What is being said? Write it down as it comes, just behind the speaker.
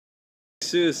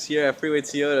Jesus here at Freeway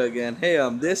Toyota again. Hey,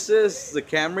 this is the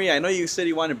Camry. I know you said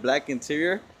you wanted black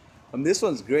interior. This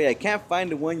one's great. I can't find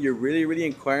the one you're really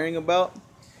inquiring about.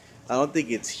 I don't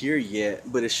think it's here yet,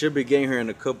 but it should be getting here in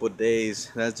a couple days.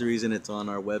 That's the reason it's on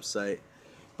our website.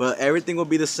 But everything will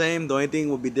be the same. The only thing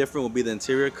will be different will be the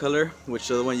interior color, which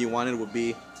the other one you wanted would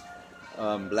be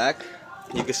black.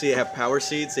 You can see I have power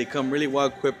seats. They come really well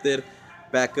equipped.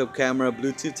 Backup camera,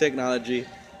 Bluetooth technology.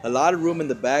 A lot of room in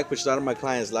the back, which a lot of my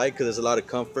clients like because there's a lot of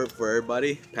comfort for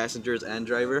everybody, passengers and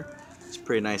driver. It's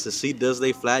pretty nice. The seat does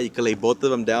lay flat. You can lay both of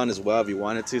them down as well if you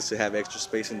wanted to have extra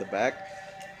space in the back.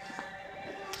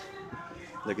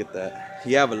 Look at that.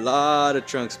 You have a lot of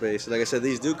trunk space. Like I said,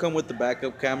 these do come with the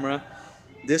backup camera.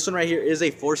 This one right here is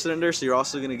a 4-cylinder, so you're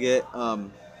also going to get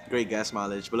great gas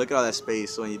mileage. But look at all that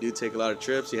space. So when you do take a lot of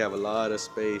trips, you have a lot of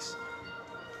space.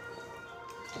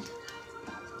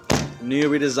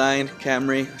 New redesigned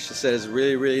Camry. She said it's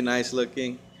really nice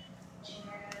looking.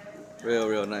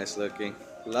 Real nice looking.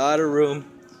 A lot of room.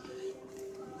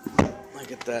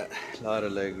 Look at that. A lot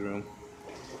of leg room.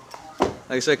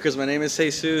 Like I said, Chris, my name is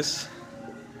Jesus.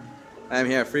 I'm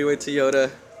here at Freeway Toyota.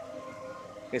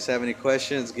 In case you have any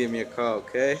questions, give me a call,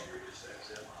 okay?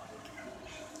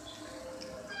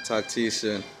 Talk to you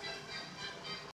soon.